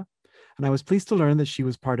Atlanta. And I was pleased to learn that she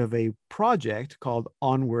was part of a project called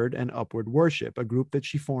Onward and Upward Worship, a group that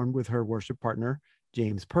she formed with her worship partner,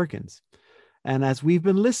 James Perkins. And as we've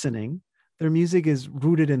been listening, their music is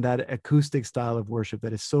rooted in that acoustic style of worship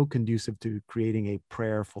that is so conducive to creating a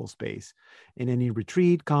prayerful space in any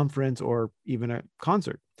retreat, conference, or even a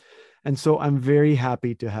concert. And so I'm very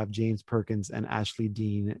happy to have James Perkins and Ashley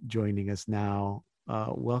Dean joining us now.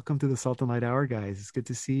 Welcome to the Salt and Light Hour, guys. It's good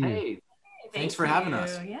to see you. Hey, thanks for having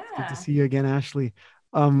us. Yeah. Good to see you again, Ashley.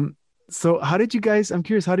 So how did you guys, I'm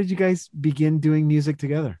curious, how did you guys begin doing music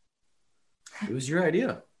together? It was your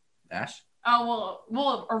idea, Ash. Oh,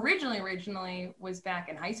 well, originally was back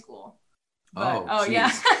in high school. But, Geez. yeah.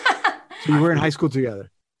 So you were in high school together?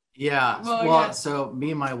 Yeah. Well, yeah. So me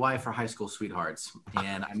and my wife are high school sweethearts,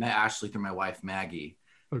 and I met Ashley through my wife, Maggie.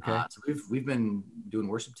 Okay. So we've been doing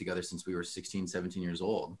worship together since we were 16, 17 years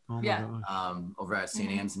old. Oh my Yeah. gosh. Over at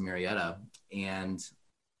St. Anne's in Marietta. And,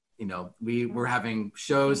 you know, we were having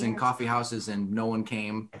shows in coffee houses and no one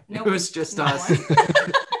came. Nope. It was just No us. one.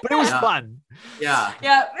 But it was Yeah. fun. Yeah.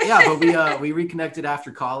 Yeah. Yeah, but we reconnected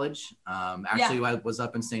after college. Actually, I was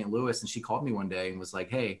up in St. Louis and she called me one day and was like,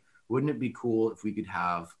 hey, wouldn't it be cool if we could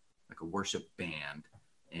have like a worship band?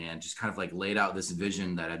 And just kind of like laid out this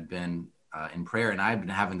vision that had been in prayer. And I had been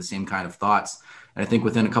having the same kind of thoughts. And I think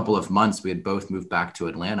within a couple of months, we had both moved back to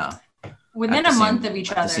Atlanta. Within a month of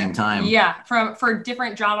each other. At the same time. Yeah. For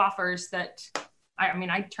different job offers that,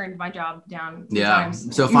 I turned my job down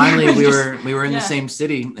Sometimes. So finally we were in Yeah. the same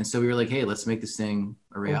city. And so we were like, hey, let's make this thing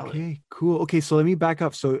a reality. Okay, cool. Okay, so let me back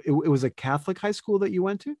up. So it was a Catholic high school that you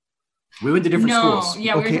went to? We went to different schools.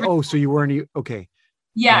 Yeah. Okay. We So you weren't, okay.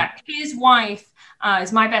 Yeah, his wife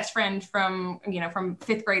is my best friend from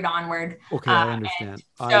 5th grade onward. Okay, I understand.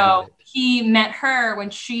 So he met her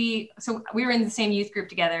when so we were in the same youth group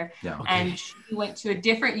together. Yeah. Okay. And she went to a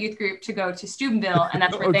different youth group to go to Steubenville, and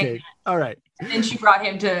that's where they met. All right. And then she brought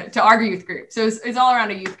him to our youth group. So it's all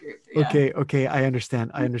around a youth group. Yeah. Okay, I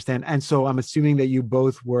understand. And so I'm assuming that you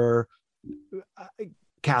both were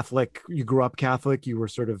Catholic. You grew up Catholic. You were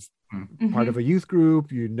sort of part of a youth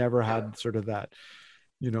group. You never had sort of that,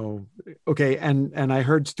 okay. And I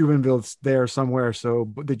heard Steubenville's there somewhere. So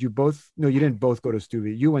did you both? No, you didn't both go to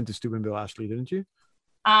Steubenville. You went to Steubenville, Ashley, didn't you?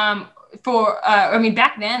 Back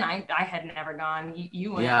then I had never gone.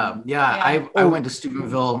 You went. Yeah. I went to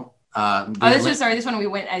Steubenville. This one we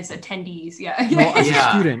went as attendees. Yeah. No, as a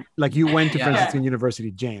student, like you went to Franciscan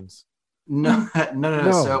University, James. No.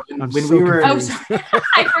 So when we were, sorry.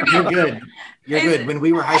 I forget. You're good. When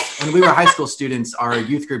we were high school students, our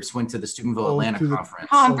youth groups went to the Steubenville Atlanta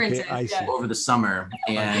conference Okay, I see. over the summer,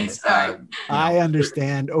 and I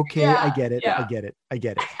understand. Okay, Yeah, I get it. yeah. I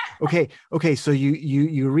get it. Okay. So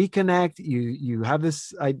you reconnect. You have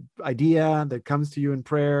this idea that comes to you in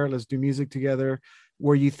prayer. Let's do music together.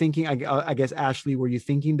 Were you thinking? I guess Ashley, were you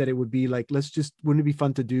thinking that it would be like, wouldn't it be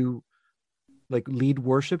fun to do like lead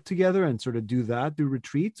worship together and sort of do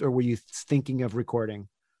retreats, or were you thinking of recording?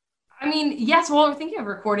 Yes. Well, we're thinking of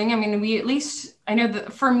recording. I know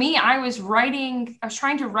that for me, I was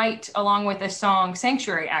trying to write along with a song,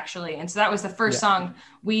 Sanctuary, actually. And so that was the first song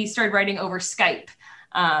we started writing over Skype.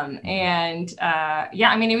 It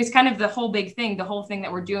was kind of the whole big thing, the whole thing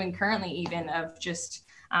that we're doing currently, even of just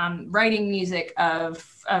writing music,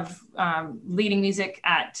 of leading music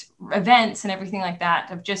at events and everything like that,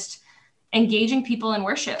 of just engaging people in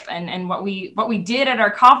worship and what we did at our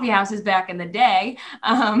coffee houses back in the day,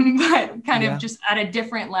 but kind of just at a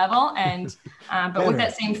different level, and but with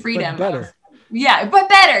that same freedom. But better. But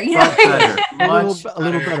better, A little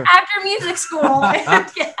better. After music school.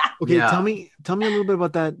 Okay, tell me a little bit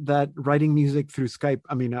about that writing music through Skype.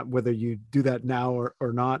 Whether you do that now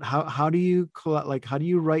or not. How do you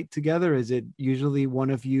write together? Is it usually one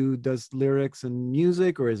of you does lyrics and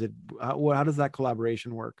music, or is it how does that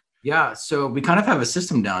collaboration work? Yeah, so we kind of have a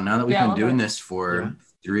system down now that we've been doing this for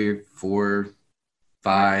 3 or 4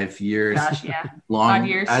 5 years. Gosh, yeah. Long 5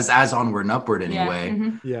 years. As Onward and Upward anyway. Yeah.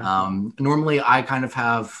 Mm-hmm. Yeah. Normally I kind of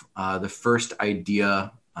have the first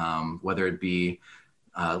idea, whether it be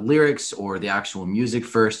lyrics or the actual music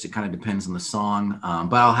first. It kind of depends on the song,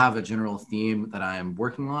 but I'll have a general theme that I am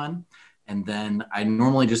working on. And then I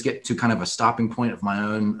normally just get to kind of a stopping point of my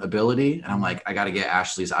own ability. And I'm like, I got to get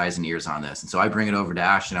Ashley's eyes and ears on this. And so I bring it over to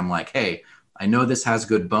Ashley and I'm like, hey, I know this has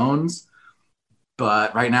good bones,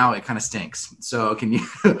 but right now it kind of stinks. So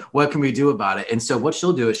what can we do about it? And so what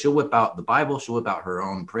she'll do is she'll whip out the Bible, she'll whip out her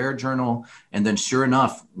own prayer journal. And then sure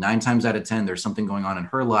enough, 9 times out of 10, there's something going on in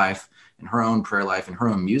her life, in her own prayer life, and her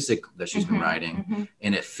own music that she's been writing.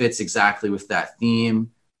 And it fits exactly with that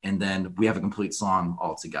theme. And then we have a complete song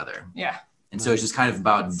all together. Yeah. And so it's just kind of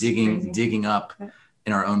about digging up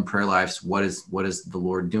in our own prayer lives. What is the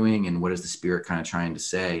Lord doing, and what is the Spirit kind of trying to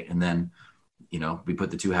say? And then, we put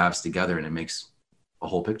the two halves together and it makes a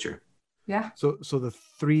whole picture. Yeah. So the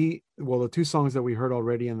 2 songs that we heard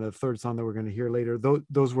already and the third song that we're going to hear later,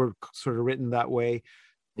 those were sort of written that way.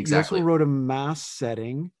 Exactly. You also wrote a mass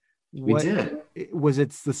setting. We did. Was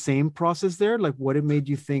it the same process there? Like what it made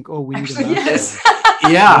you think, oh, we need a mass yes.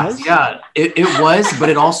 setting? Yeah. It was, but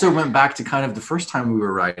it also went back to kind of the first time we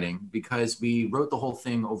were writing, because we wrote the whole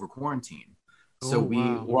thing over quarantine. So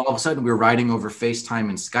all of a sudden we were writing over FaceTime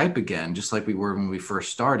and Skype again, just like we were when we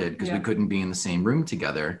first started, because we couldn't be in the same room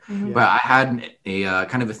together. Mm-hmm. But I had a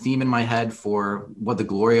kind of a theme in my head for what the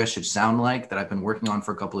Gloria should sound like that I've been working on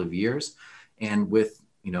for a couple of years. And with,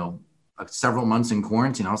 several months in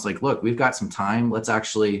quarantine, I was like, look, we've got some time. Let's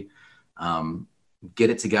actually get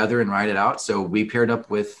it together and write it out. So we paired up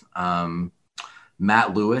with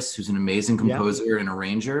Matt Lewis, who's an amazing composer and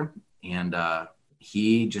arranger. And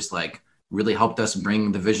he just really helped us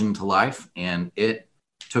bring the vision to life. And it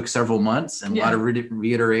took several months and a lot of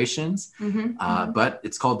reiterations, but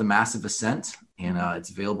it's called The Massive Ascent, and it's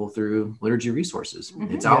available through Liturgy Resources.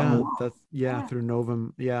 It's out in the world. Through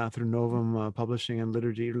Novum Publishing and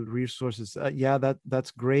Liturgy Resources.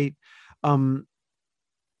 That's great.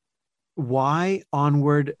 Why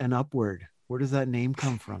Onward and Upward? Where does that name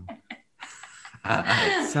come from?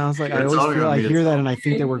 It sounds like I hear that and I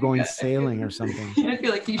think that we're going sailing or something. I feel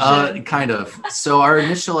like you should. Kind of. So our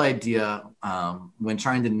initial idea, when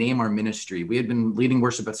trying to name our ministry, we had been leading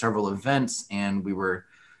worship at several events, and we were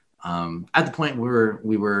at the point where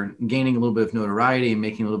we were gaining a little bit of notoriety and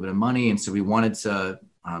making a little bit of money, and so we wanted to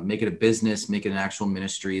make it a business, make it an actual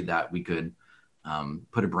ministry that we could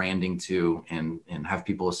put a branding to and have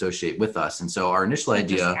people associate with us. And so our initial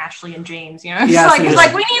idea, just Ashley and James, it's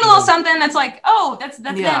like we need a little something that's like, oh, that's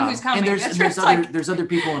them who's coming. And there's other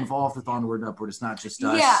people involved with Onward and Upward. It's not just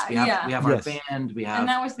us. We have our band. And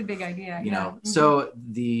that was the big idea. So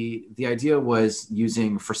the idea was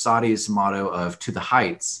using Frassati's motto of "To the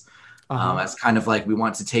Heights." As kind of like we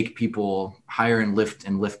want to take people higher and lift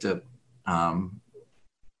up,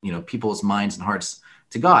 people's minds and hearts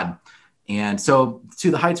to God. And so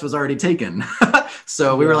 "To the Heights" was already taken.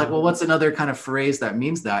 So we were like, well, what's another kind of phrase that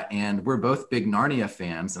means that? And we're both big Narnia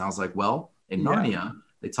fans. And I was like, well, in Narnia,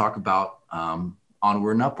 they talk about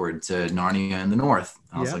onward and upward to Narnia in the north.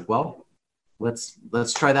 And I was like, well, let's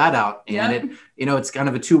try that out. And it's kind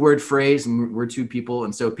of a 2-word phrase, and we're 2 people.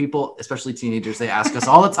 And so people, especially teenagers, they ask us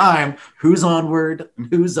all the time, who's onward and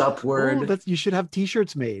who's upward? You should have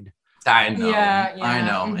t-shirts made. I know. I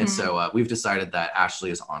know. Mm-hmm. And so we've decided that Ashley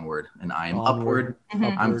is onward and I am upward.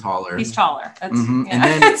 Mm-hmm. I'm taller. He's taller. That's,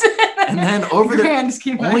 And then over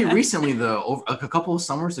only recently though, over a couple of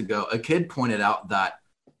summers ago, a kid pointed out that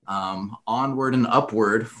onward and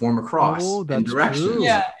upward form a cross in directions. True.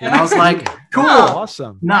 And I was like, cool,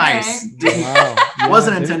 awesome, nice.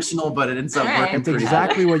 Wasn't intentional, but it ends up working. That's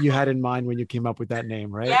exactly what you had in mind when you came up with that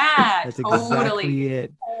name, right? Yeah, that's exactly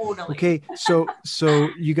it. Okay, so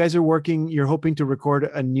you guys are working. You're hoping to record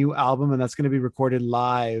a new album, and that's going to be recorded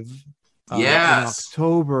live. In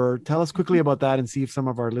October. Tell us quickly about that and see if some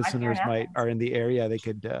of our listeners are in the area. They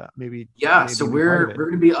could maybe. So we're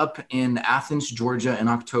going to be up in Athens, Georgia in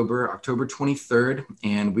October 23rd,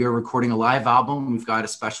 and we are recording a live album. We've got a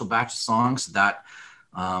special batch of songs that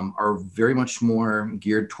are very much more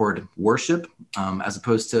geared toward worship as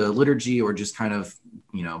opposed to liturgy or just kind of,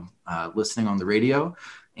 listening on the radio.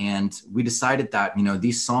 And we decided that,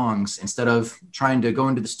 these songs, instead of trying to go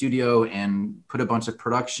into the studio and put a bunch of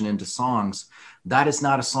production into songs, that is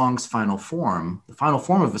not a song's final form. The final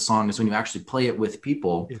form of a song is when you actually play it with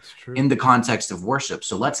people in the context of worship.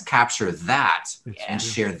 So let's capture that and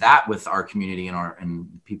share that with our community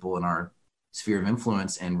and people in our sphere of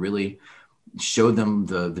influence, and really show them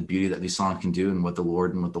the beauty that these songs can do and what the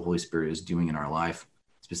Lord and what the Holy Spirit is doing in our life.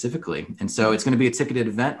 specifically. And so it's going to be a ticketed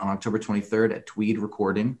event on October 23rd at Tweed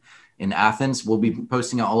Recording in Athens. We'll be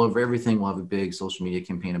posting it all over everything. We'll have a big social media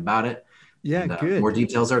campaign about it. Yeah, and, good. More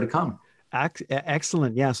details are to come.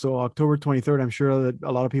 Excellent. Yeah. So October 23rd, I'm sure that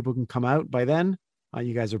a lot of people can come out by then.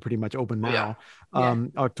 You guys are pretty much open now.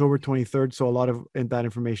 October 23rd. So a lot of that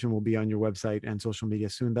information will be on your website and social media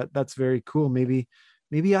soon. That's very cool. Maybe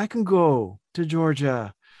I can go to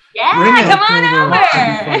Georgia. Yeah, come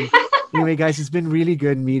on over. Anyway, guys, it's been really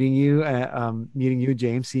good meeting you,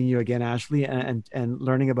 James, seeing you again, Ashley, and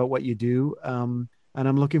learning about what you do. And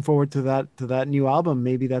I'm looking forward to that new album.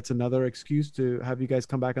 Maybe that's another excuse to have you guys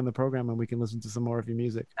come back on the program and we can listen to some more of your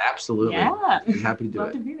music. Absolutely. Yeah. I'm happy to do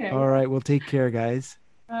it. To be there. All right. Well, take care, guys.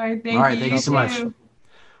 All right. Thank you so much.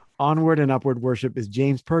 Onward and Upward Worship is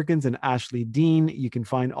James Perkins and Ashley Dean. You can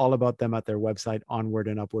find all about them at their website,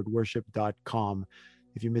 onwardandupwardworship.com.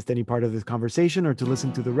 If you missed any part of this conversation or to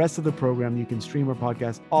listen to the rest of the program, you can stream or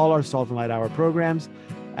podcast all our Salt and Light Hour programs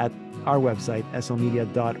at our website,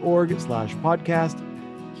 slmedia.org/podcast.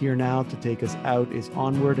 Here now to take us out is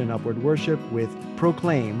Onward and Upward Worship with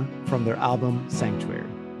Proclaim from their album Sanctuary.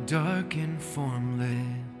 Dark and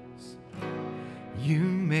formless, you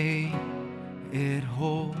made it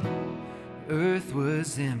whole. Earth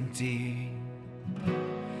was empty,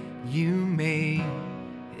 you made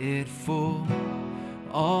it full.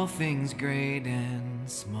 All things great and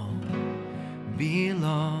small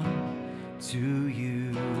belong to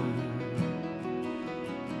you.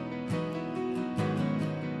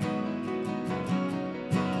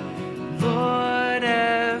 Lord,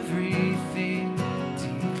 everything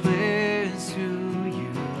declares who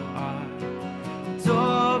you are. And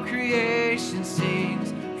all creation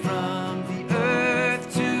sings from the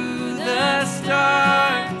earth to the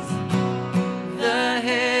stars. The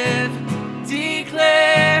heavens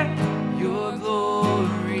declare your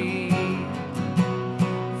glory.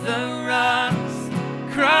 The rocks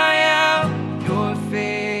cry out your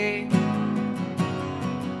fame.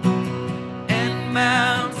 And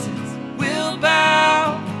mountains will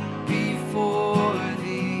bow before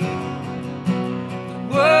thee. The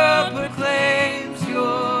world proclaims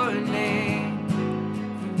your name.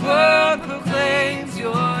 The world proclaims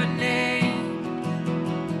your name.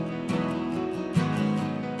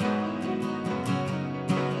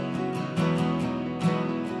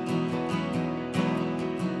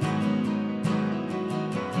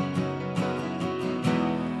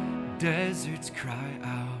 Deserts cry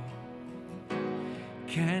out,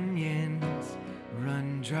 canyons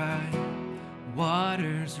run dry,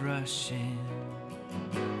 waters rush in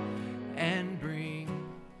and bring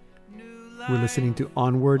new life. We're listening to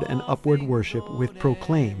Onward and Upward Worship with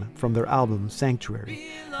Proclaim from their album Sanctuary.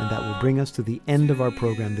 And that will bring us to the end of our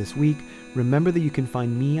program this week. Remember that you can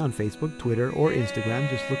find me on Facebook, Twitter, or Instagram.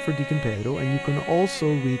 Just look for Deacon Pedro. And you can also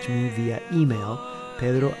reach me via email,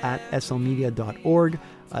 pedro@slmedia.org.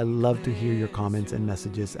 I love to hear your comments and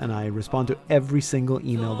messages, and I respond to every single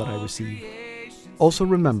email that I receive. Also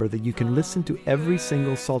remember that you can listen to every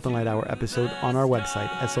single Salt and Light Hour episode on our website,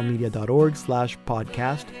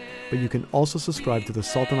 slmedia.org/podcast, but you can also subscribe to the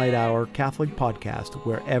Salt and Light Hour Catholic podcast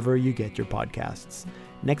wherever you get your podcasts.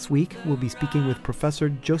 Next week, we'll be speaking with Professor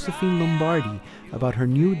Josephine Lombardi about her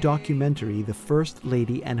new documentary, The First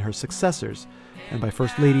Lady and Her Successors. And by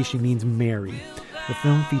First Lady, she means Mary. The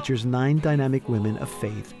film features 9 dynamic women of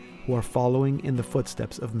faith who are following in the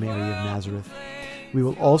footsteps of Mary of Nazareth. We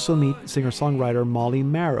will also meet singer-songwriter Molly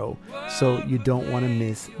Marrow, so you don't want to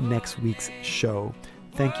miss next week's show.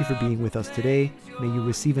 Thank you for being with us today. May you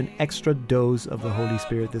receive an extra dose of the Holy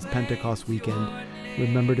Spirit this Pentecost weekend.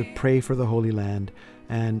 Remember to pray for the Holy Land,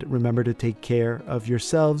 and remember to take care of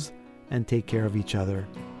yourselves and take care of each other,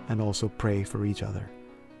 and also pray for each other.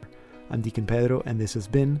 I'm Deacon Pedro, and this has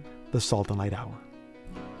been the Salt and Light Hour.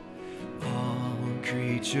 All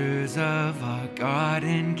creatures of our God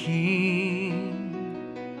and King,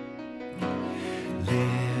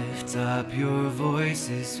 lift up your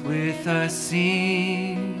voices with us,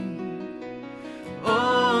 sing.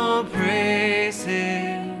 Oh, praise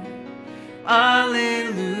Him,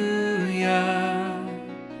 Alleluia.